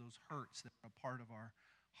struggles, those hurts that are a part of our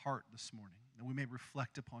heart this morning, that we may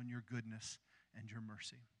reflect upon your goodness and your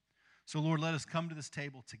mercy. So, Lord, let us come to this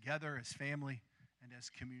table together as family and as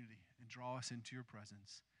community and draw us into your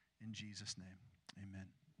presence. In Jesus' name, amen.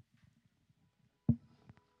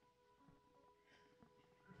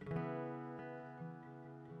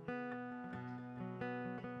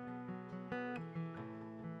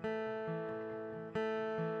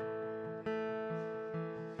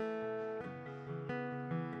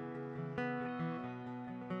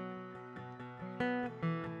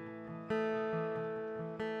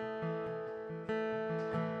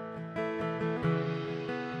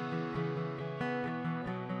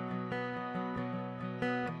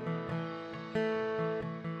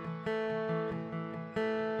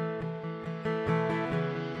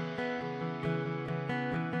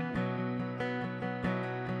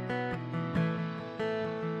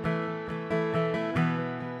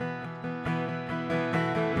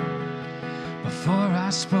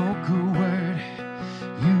 spoke a word,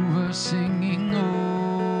 you were singing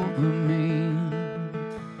over me.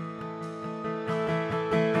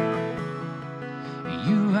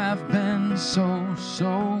 You have been so,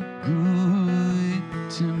 so good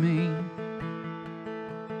to me.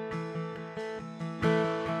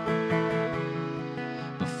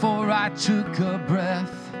 Before I took a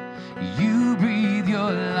breath, you breathed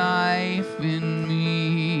your life in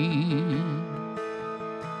me.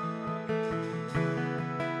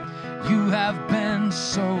 You have been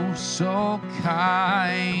so, so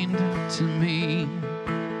kind to me.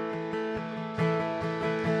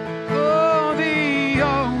 Oh, the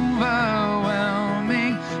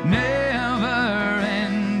overwhelming,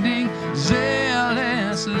 never-ending,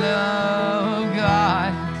 zealous love of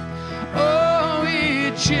God. Oh,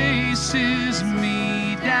 it chases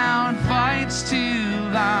me down, fights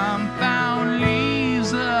till I'm found,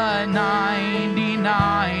 leaves the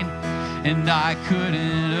 99, and I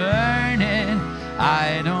couldn't earn it,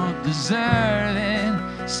 I don't deserve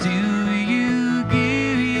it, still you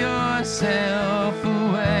give yourself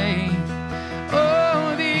away.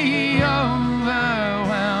 Oh, the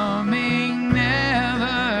overwhelming,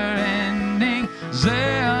 never-ending,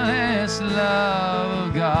 zealous love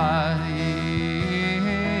of God.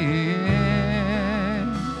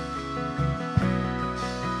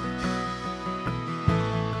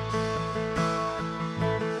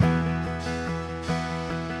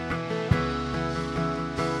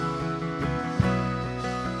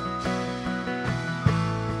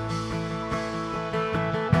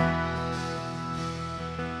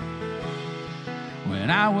 When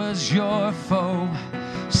I was your foe,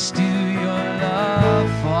 still your love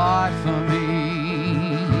fought for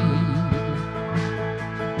me.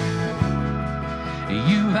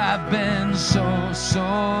 You have been so,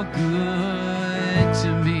 so good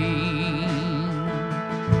to me.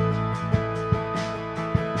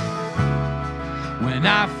 When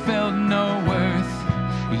I felt no worth,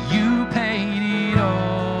 you paid it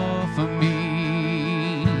all for me.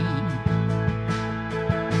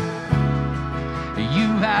 You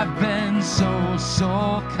have been so,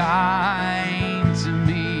 so kind to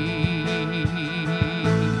me.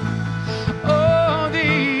 Oh,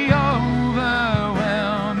 the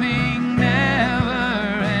overwhelming,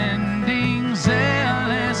 never-ending,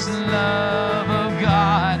 zealous love of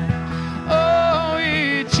God. Oh,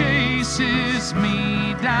 it chases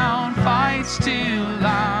me down, fights till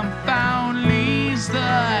I'm found, leaves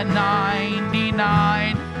the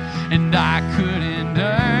 99, and I couldn't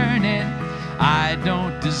earn it, I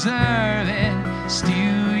don't deserve it,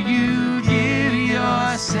 still you give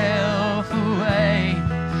yourself away.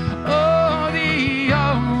 Oh, the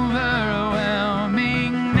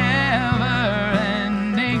overwhelming,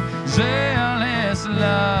 never-ending, zealous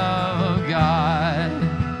love of God.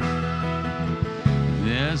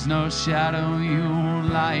 There's no shadow you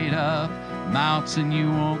won't light up, mountain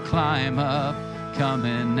you won't climb up,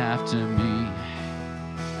 coming after me.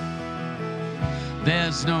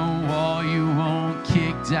 There's no wall you won't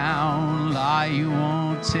kick down, lie you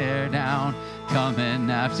won't tear down,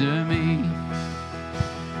 coming after me.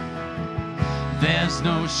 There's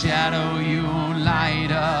no shadow you won't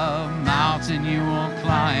light up, mountain you won't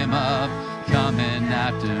climb up, coming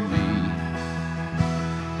after me.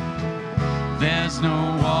 There's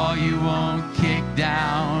no wall you won't kick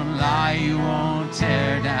down, lie you won't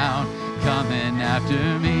tear down, coming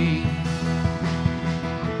after me.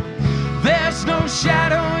 There's no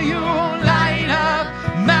shadow you won't light up,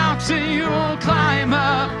 mountain you won't climb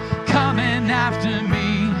up, coming after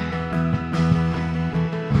me.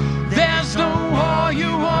 There's no wall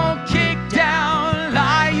you won't kick down,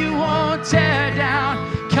 lie you won't tear down,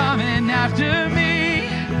 coming after me.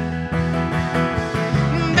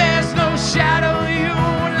 There's no shadow you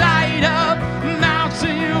won't light up,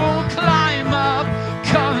 mountain you won't climb up,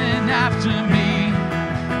 coming after me.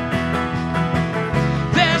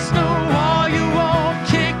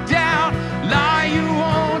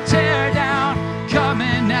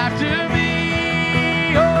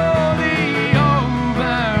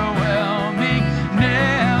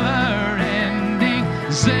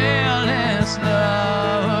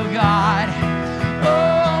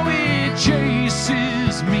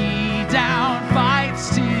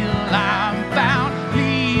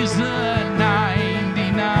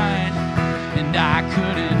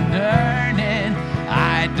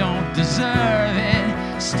 Deserve it,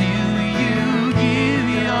 still you give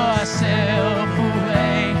yourself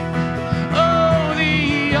away. Oh,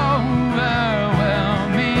 the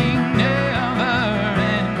overwhelming,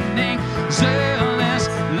 never-ending, zealous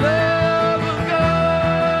love of God.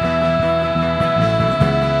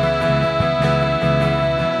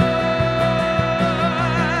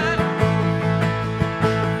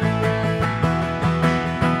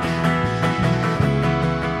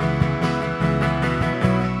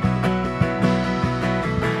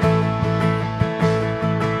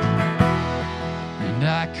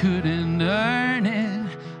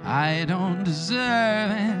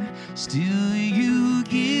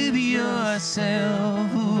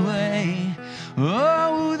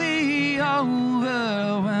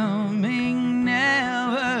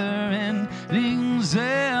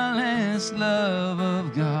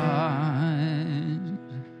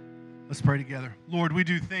 Lord, we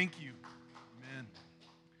do thank you, amen,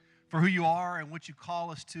 for who you are and what you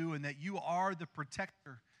call us to, and that you are the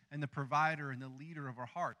protector and the provider and the leader of our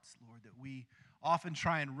hearts, Lord, that we often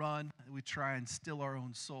try and run, that we try and still our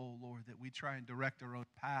own soul, Lord, that we try and direct our own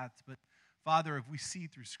paths. But, Father, if we see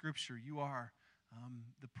through Scripture, you are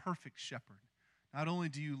the perfect shepherd. Not only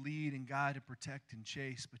do you lead and guide and protect and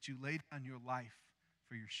chase, but you lay down your life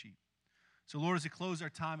for your sheep. So, Lord, as we close our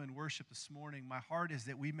time in worship this morning, my heart is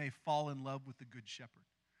that we may fall in love with the Good Shepherd,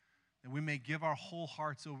 that we may give our whole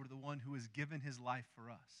hearts over to the one who has given his life for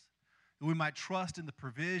us, that we might trust in the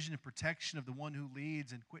provision and protection of the one who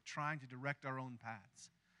leads and quit trying to direct our own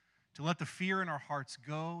paths, to let the fear in our hearts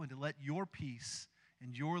go and to let your peace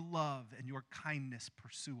and your love and your kindness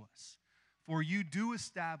pursue us. For you do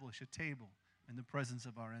establish a table in the presence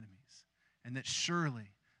of our enemies, and that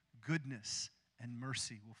surely goodness and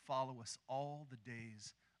mercy will follow us all the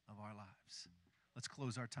days of our lives. Let's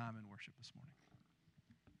close our time in worship this morning.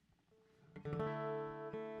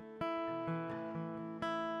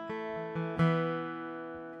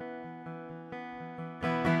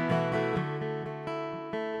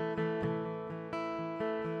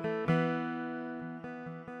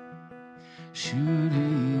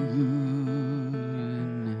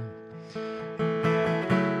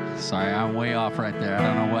 Sorry, I'm way off right there. I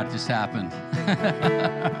don't know what just happened.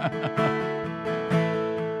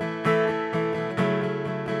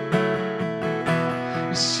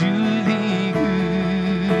 Surely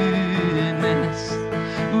goodness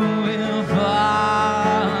will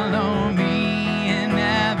follow me, and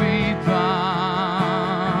every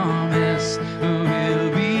promise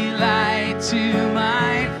will be light to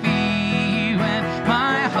my feet when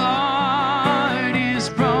my heart is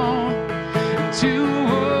prone to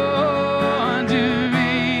wandering.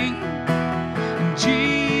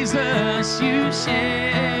 Jesus, you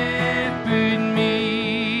shepherd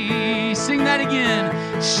me. Sing that again.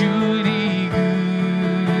 Surely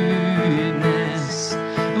goodness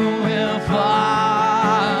will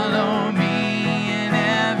follow me, and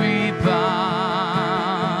every promise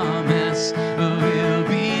will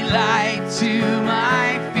be light to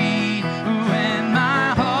my feet when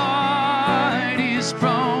my heart is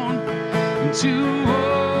prone to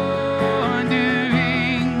wandering.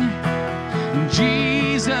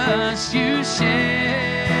 Jesus, you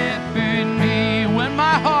shepherd me when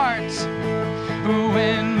my heart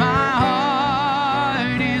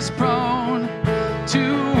is prone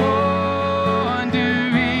to wandering.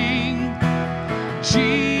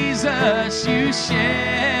 Jesus, you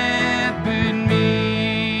shepherd me.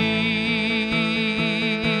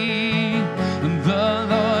 The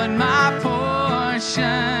Lord my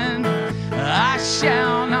portion, I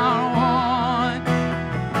shall not want.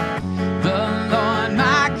 The Lord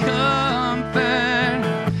my comfort,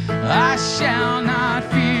 I shall not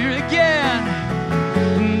fear again.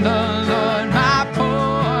 The Lord my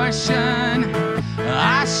portion,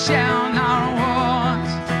 I shall not want.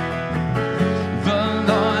 The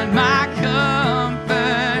Lord my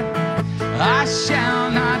comfort, I shall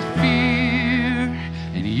not fear.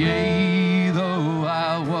 And yea, though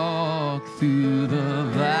I walk through the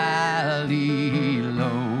valley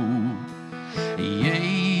low,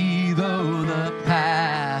 yea, though the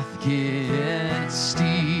path gets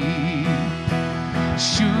steep,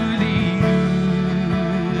 surely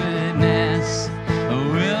goodness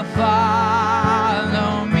will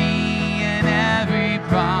follow me, and every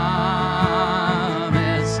promise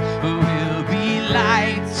will be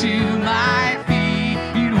light to my feet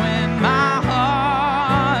when my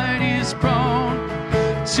heart is prone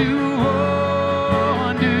to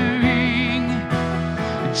wandering.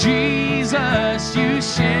 Jesus, you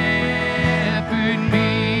shepherd me.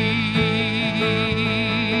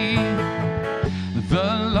 The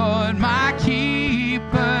Lord my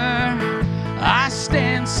keeper, I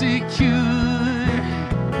stand secure.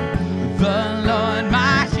 The Lord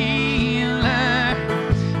my healer,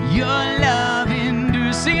 your love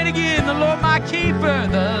endures. Sing it again. The Lord my keeper,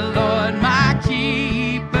 the Lord my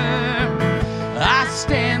keeper, I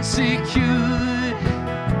stand secure.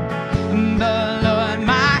 The Lord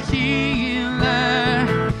my healer,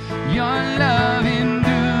 your love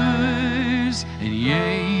endures. And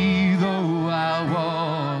yea, though I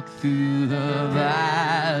walk through the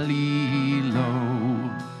valley low,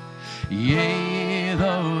 yea,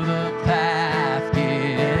 though the path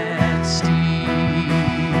gets steep,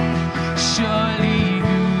 surely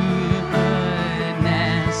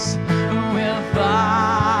goodness will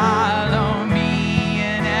follow me,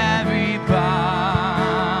 and every promise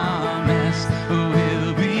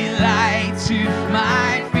will be light to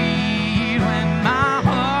my feet when my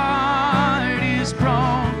heart is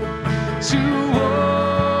prone to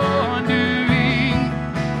wandering.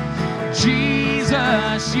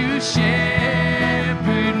 Jesus, you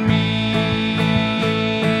shepherd me,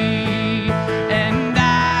 and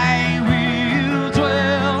I will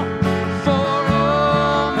dwell for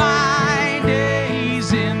all my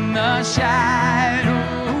days in the shadow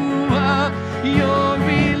of your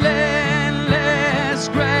relentless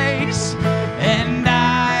grace, and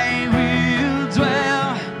I will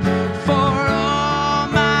dwell for all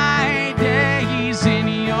my days in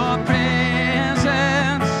your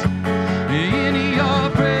presence, in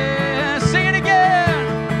your presence. Sing it again.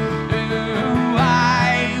 Oh,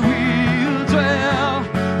 I will dwell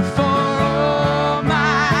for all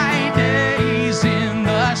my days in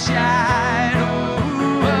the shadow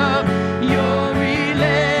of your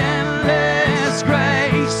relentless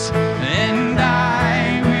grace, and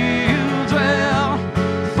I will dwell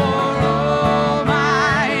for all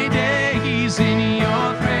my days in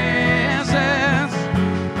your presence,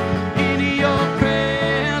 in your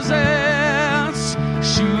presence.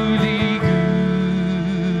 Surely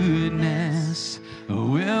goodness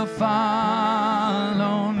will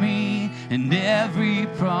follow me, and every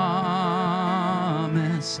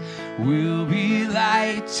promise will be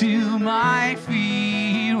light to my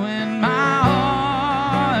feet when my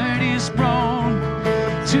heart is prone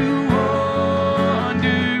to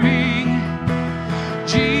wandering.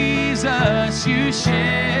 Jesus, you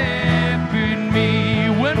shepherd me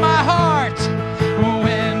when my heart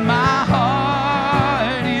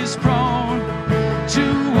is prone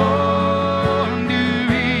to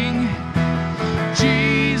wandering.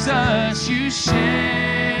 Jesus, you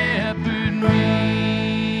shepherd me.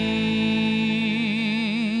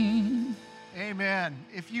 Amen.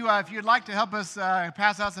 If you'd like to help us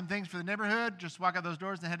pass out some things for the neighborhood, just walk out those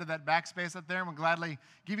doors and head to that back space up there, and we'll gladly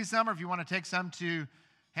give you some. Or if you want to take some to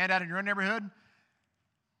hand out in your own neighborhood,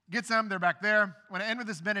 get some. They're back there. I want to end with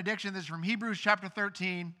this benediction. This is from Hebrews chapter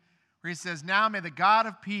 13, where he says, "Now may the God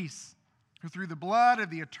of peace, who through the blood of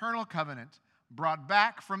the eternal covenant brought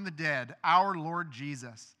back from the dead our Lord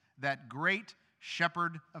Jesus, that great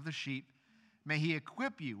shepherd of the sheep, may he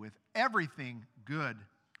equip you with everything good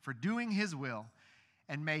for doing his will,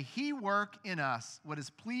 and may he work in us what is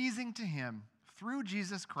pleasing to him through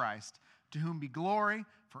Jesus Christ, to whom be glory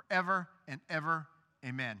forever and ever.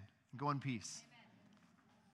 Amen." Go in peace.